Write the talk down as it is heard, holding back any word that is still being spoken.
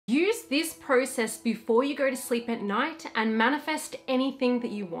this process before you go to sleep at night and manifest anything that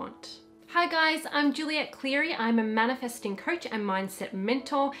you want. Hi guys, I'm Juliet Cleary. I'm a manifesting coach and mindset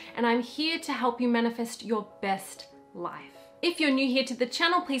mentor, and I'm here to help you manifest your best life. If you're new here to the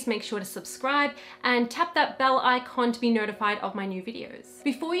channel, please make sure to subscribe and tap that bell icon to be notified of my new videos.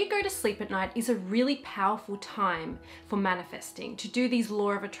 Before you go to sleep at night is a really powerful time for manifesting, to do these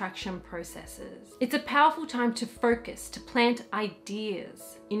law of attraction processes. It's a powerful time to focus, to plant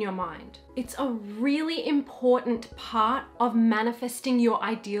ideas in your mind. It's a really important part of manifesting your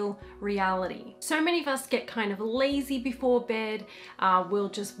ideal reality. So many of us get kind of lazy before bed. We'll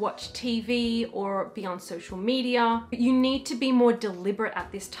just watch TV or be on social media. But you need to be more deliberate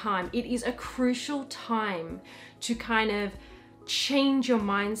at this time. It is a crucial time to kind of change your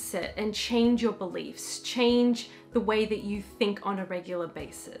mindset and change your beliefs, change the way that you think on a regular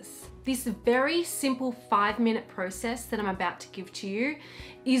basis. This very simple 5-minute process that I'm about to give to you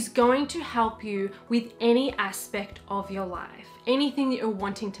is going to help you with any aspect of your life, anything that you're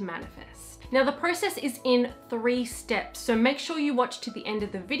wanting to manifest. Now the process is in 3 steps, so make sure you watch to the end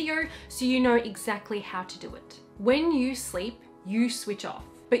of the video so you know exactly how to do it. When you sleep, you switch off.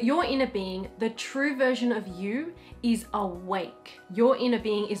 But your inner being, the true version of you, is awake. Your inner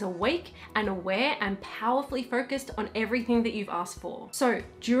being is awake and aware and powerfully focused on everything that you've asked for. So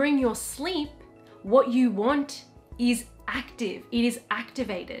during your sleep, what you want is active. It is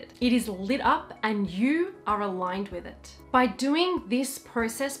activated. It is lit up and you are aligned with it. By doing this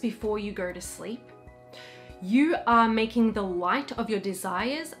process before you go to sleep, you are making the light of your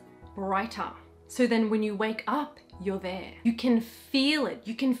desires brighter. So then when you wake up, you're there. You can feel it.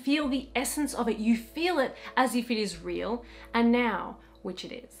 You can feel the essence of it. You feel it as if it is real, and now, which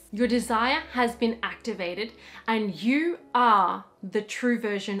it is. Your desire has been activated and you are the true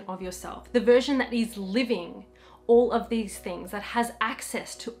version of yourself. The version that is living all of these things, that has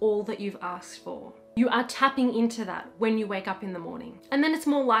access to all that you've asked for. You are tapping into that when you wake up in the morning. And then it's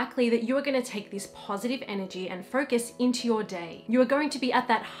more likely that you are going to take this positive energy and focus into your day. You are going to be at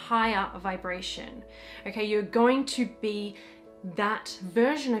that higher vibration. Okay, you're going to be that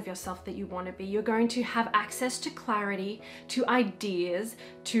version of yourself that you want to be. You're going to have access to clarity, to ideas,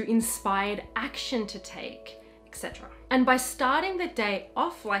 to inspired action to take, etc. And by starting the day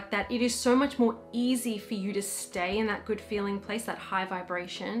off like that, it is so much more easy for you to stay in that good feeling place, that high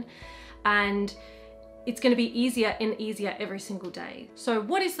vibration, and it's going to be easier and easier every single day. So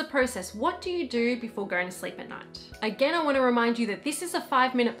what is the process? What do you do before going to sleep at night? Again, I want to remind you that this is a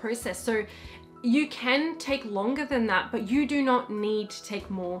 5-minute process. So you can take longer than that, but you do not need to take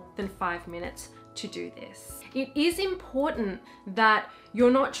more than 5 minutes to do this. It is important that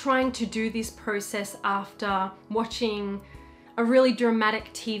you're not trying to do this process after watching a really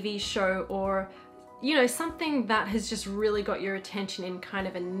dramatic TV show or, you know, something that has just really got your attention in kind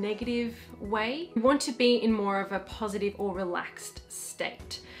of a negative way. You want to be in more of a positive or relaxed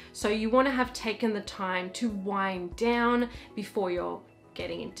state. So you want to have taken the time to wind down before you're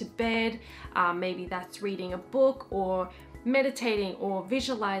getting into bed. Maybe that's reading a book or meditating or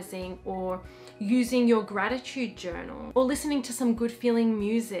visualizing or using your gratitude journal or listening to some good feeling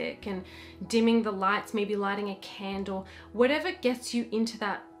music and dimming the lights, maybe lighting a candle, whatever gets you into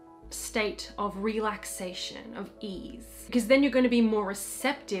that state of relaxation, of ease, because then you're going to be more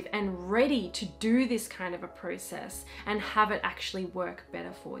receptive and ready to do this kind of a process and have it actually work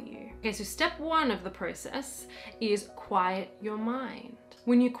better for you. Okay, so step 1 of the process is quiet your mind.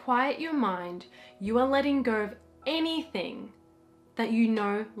 When you quiet your mind, you are letting go of anything that you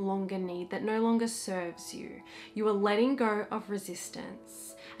no longer need, that no longer serves you. You are letting go of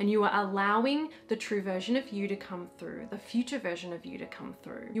resistance and you are allowing the true version of you to come through, the future version of you to come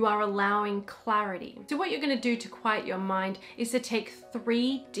through. You are allowing clarity. So what you're going to do to quiet your mind is to take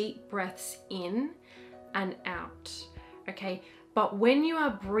 3 deep breaths in and out. Okay, but when you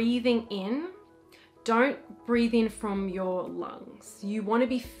are breathing in, don't breathe in from your lungs. You want to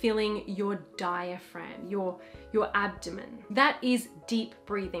be filling your diaphragm, your abdomen. That is deep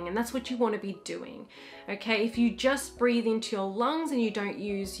breathing, and that's what you want to be doing. Okay, if you just breathe into your lungs and you don't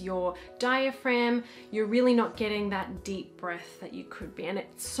use your diaphragm, you're really not getting that deep breath that you could be, and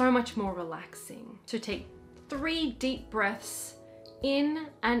it's so much more relaxing. So take 3 deep breaths in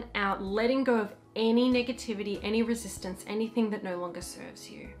and out, letting go of any negativity, any resistance, anything that no longer serves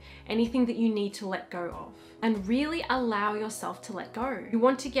you, anything that you need to let go of, and really allow yourself to let go. You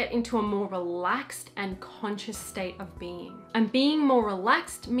want to get into a more relaxed and conscious state of being. And being more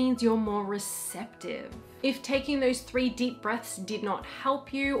relaxed means you're more receptive. If taking those 3 deep breaths did not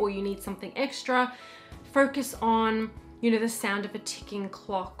help you or you need something extra, focus on you know, the sound of a ticking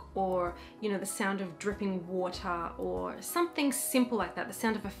clock, or, you know, the sound of dripping water, or something simple like that, the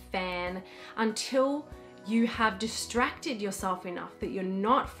sound of a fan, until you have distracted yourself enough that you're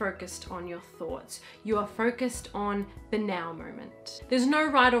not focused on your thoughts. You are focused on the now moment. There's no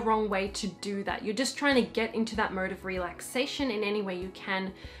right or wrong way to do that. You're just trying to get into that mode of relaxation in any way you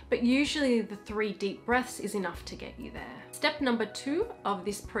can, but usually the 3 deep breaths is enough to get you there. Step number 2 of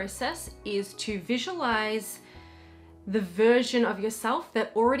this process is to visualize the version of yourself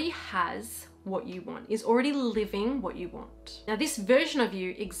that already has what you want, is already living what you want. Now, this version of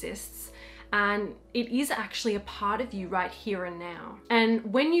you exists, and it is actually a part of you right here and now. And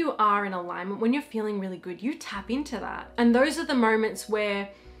when you are in alignment, when you're feeling really good, you tap into that. And those are the moments where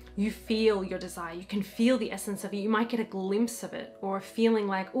you feel your desire. You can feel the essence of it. You might get a glimpse of it, or a feeling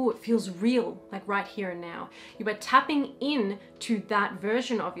like, oh, it feels real, like right here and now. You are tapping in to that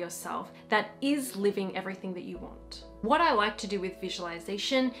version of yourself that is living everything that you want. What I like to do with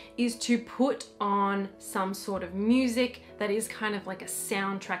visualization is to put on some sort of music that is kind of like a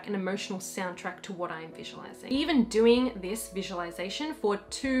soundtrack, an emotional soundtrack to what I am visualizing. Even doing this visualization for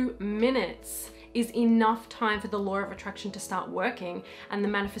 2 minutes is enough time for the law of attraction to start working and the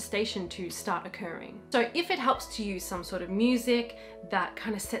manifestation to start occurring. So if it helps to use some sort of music that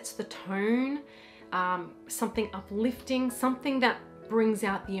kind of sets the tone, something uplifting, something that brings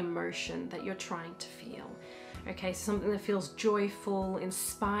out the emotion that you're trying to feel. Okay, so something that feels joyful,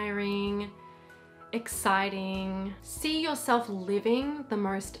 inspiring, exciting. See yourself living the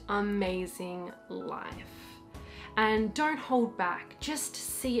most amazing life. And don't hold back, just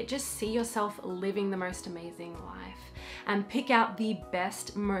see it, just see yourself living the most amazing life, and pick out the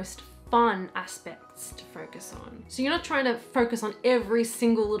best, most fun aspects to focus on. So you're not trying to focus on every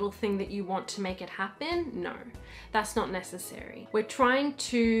single little thing that you want to make it happen. No, that's not necessary. We're trying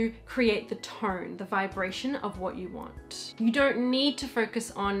to create the tone, the vibration of what you want. You don't need to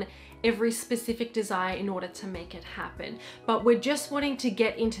focus on every specific desire in order to make it happen, but we're just wanting to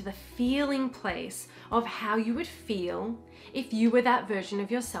get into the feeling place of how you would feel if you were that version of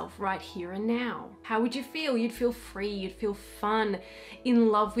yourself right here and now. How would you feel? You'd feel free, you'd feel fun, in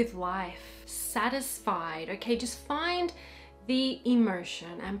love with life, satisfied. Okay, just find the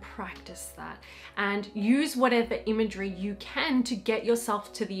emotion and practice that, and use whatever imagery you can to get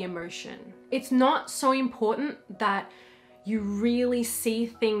yourself to the emotion. It's not so important that you really see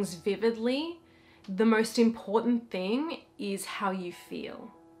things vividly. The most important thing is how you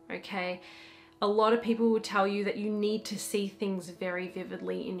feel, okay? A lot of people will tell you that you need to see things very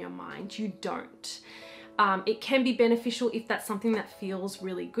vividly in your mind. You don't. It can be beneficial if that's something that feels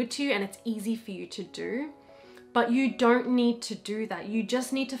really good to you and it's easy for you to do, but you don't need to do that. You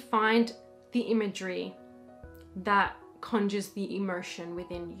just need to find the imagery that conjures the emotion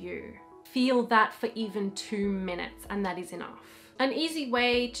within you. Feel that for even 2 minutes, and that is enough. An easy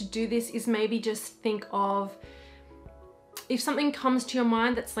way to do this is maybe just think of, if something comes to your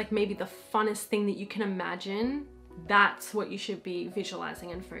mind that's like maybe the funnest thing that you can imagine, that's what you should be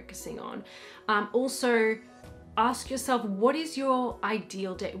visualizing and focusing on. Also, ask yourself, what is your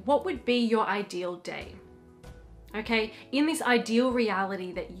ideal day? What would be your ideal day? Okay, in this ideal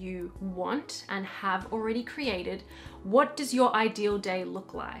reality that you want and have already created, what does your ideal day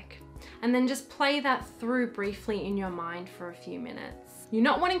look like? And then just play that through briefly in your mind for a few minutes. You're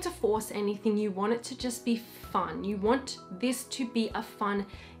not wanting to force anything. You want it to just be fun. You want this to be a fun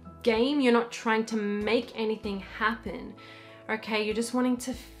game. You're not trying to make anything happen. Okay, you're just wanting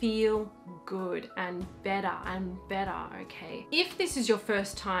to feel good and better, okay? If this is your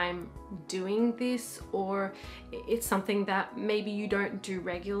first time doing this, or it's something that maybe you don't do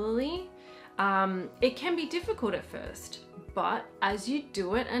regularly, it can be difficult at first. But as you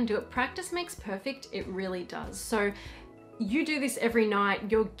do it and do it, practice makes perfect, it really does. So you do this every night,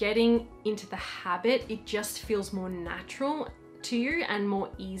 you're getting into the habit, it just feels more natural to you and more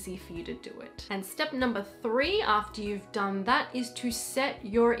easy for you to do it. And step number 3, after you've done that, is to set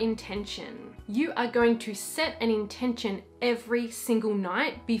your intention. You are going to set an intention every single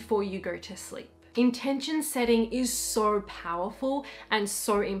night before you go to sleep. Intention setting is so powerful and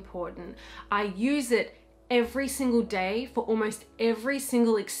so important. I use it every single day for almost every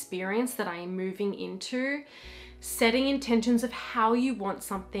single experience that I am moving into, setting intentions of how you want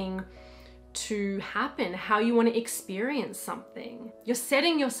something to happen, how you want to experience something. You're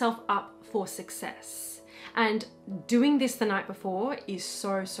setting yourself up for success. And doing this the night before is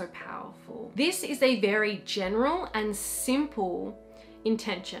so, so powerful. This is a very general and simple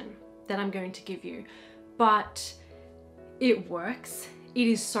intention that I'm going to give you, but it works. It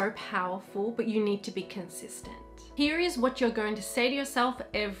is so powerful, but you need to be consistent. Here is what you're going to say to yourself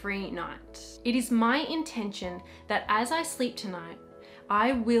every night. It is my intention that as I sleep tonight,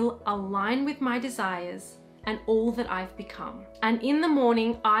 I will align with my desires and all that I've become. And in the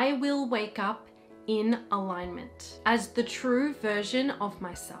morning, I will wake up in alignment as the true version of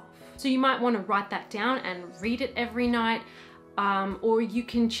myself. So you might want to write that down and read it every night, or you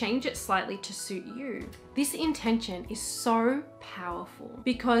can change it slightly to suit you. This intention is so powerful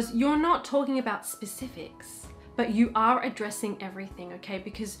because you're not talking about specifics, but you are addressing everything, okay?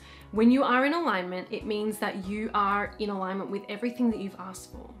 Because when you are in alignment, it means that you are in alignment with everything that you've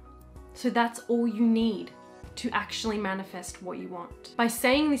asked for. So that's all you need to actually manifest what you want. By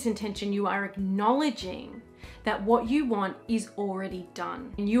saying this intention, you are acknowledging that what you want is already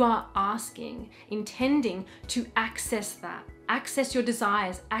done. And you are asking, intending to access that. Access your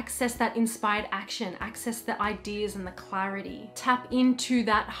desires, access that inspired action, access the ideas and the clarity. Tap into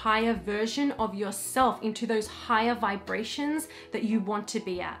that higher version of yourself, into those higher vibrations that you want to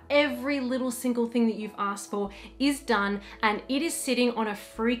be at. Every little single thing that you've asked for is done, and it is sitting on a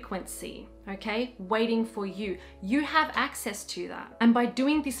frequency, okay, waiting for you. You have access to that. And by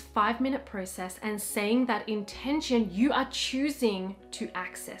doing this 5-minute process and saying that intention, you are choosing to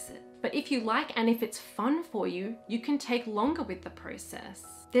access it. But if you like, and if it's fun for you, you can take longer with the process.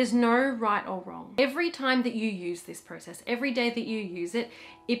 There's no right or wrong. Every time that you use this process, every day that you use it,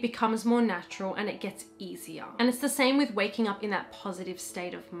 it becomes more natural and it gets easier. And it's the same with waking up in that positive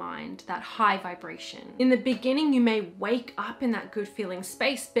state of mind, that high vibration. In the beginning, you may wake up in that good feeling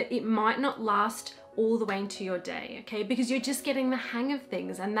space, but it might not last all the way into your day, okay? Because you're just getting the hang of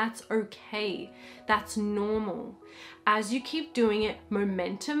things, and that's okay. That's normal. As you keep doing it,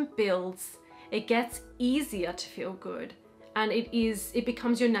 momentum builds, it gets easier to feel good, and it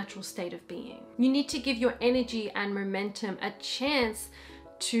becomes your natural state of being. You need to give your energy and momentum a chance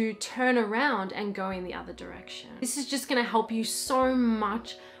to turn around and go in the other direction. This is just gonna help you so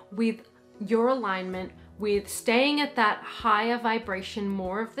much with your alignment, with staying at that higher vibration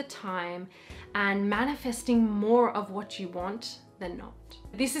more of the time and manifesting more of what you want than not.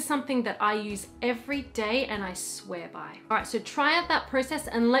 This is something that I use every day and I swear by. All right, so try out that process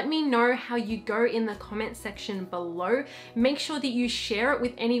and let me know how you go in the comment section below. Make sure that you share it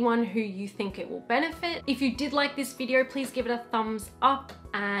with anyone who you think it will benefit. If you did like this video, please give it a thumbs up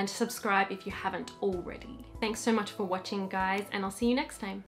and subscribe if you haven't already. Thanks so much for watching, guys, and I'll see you next time.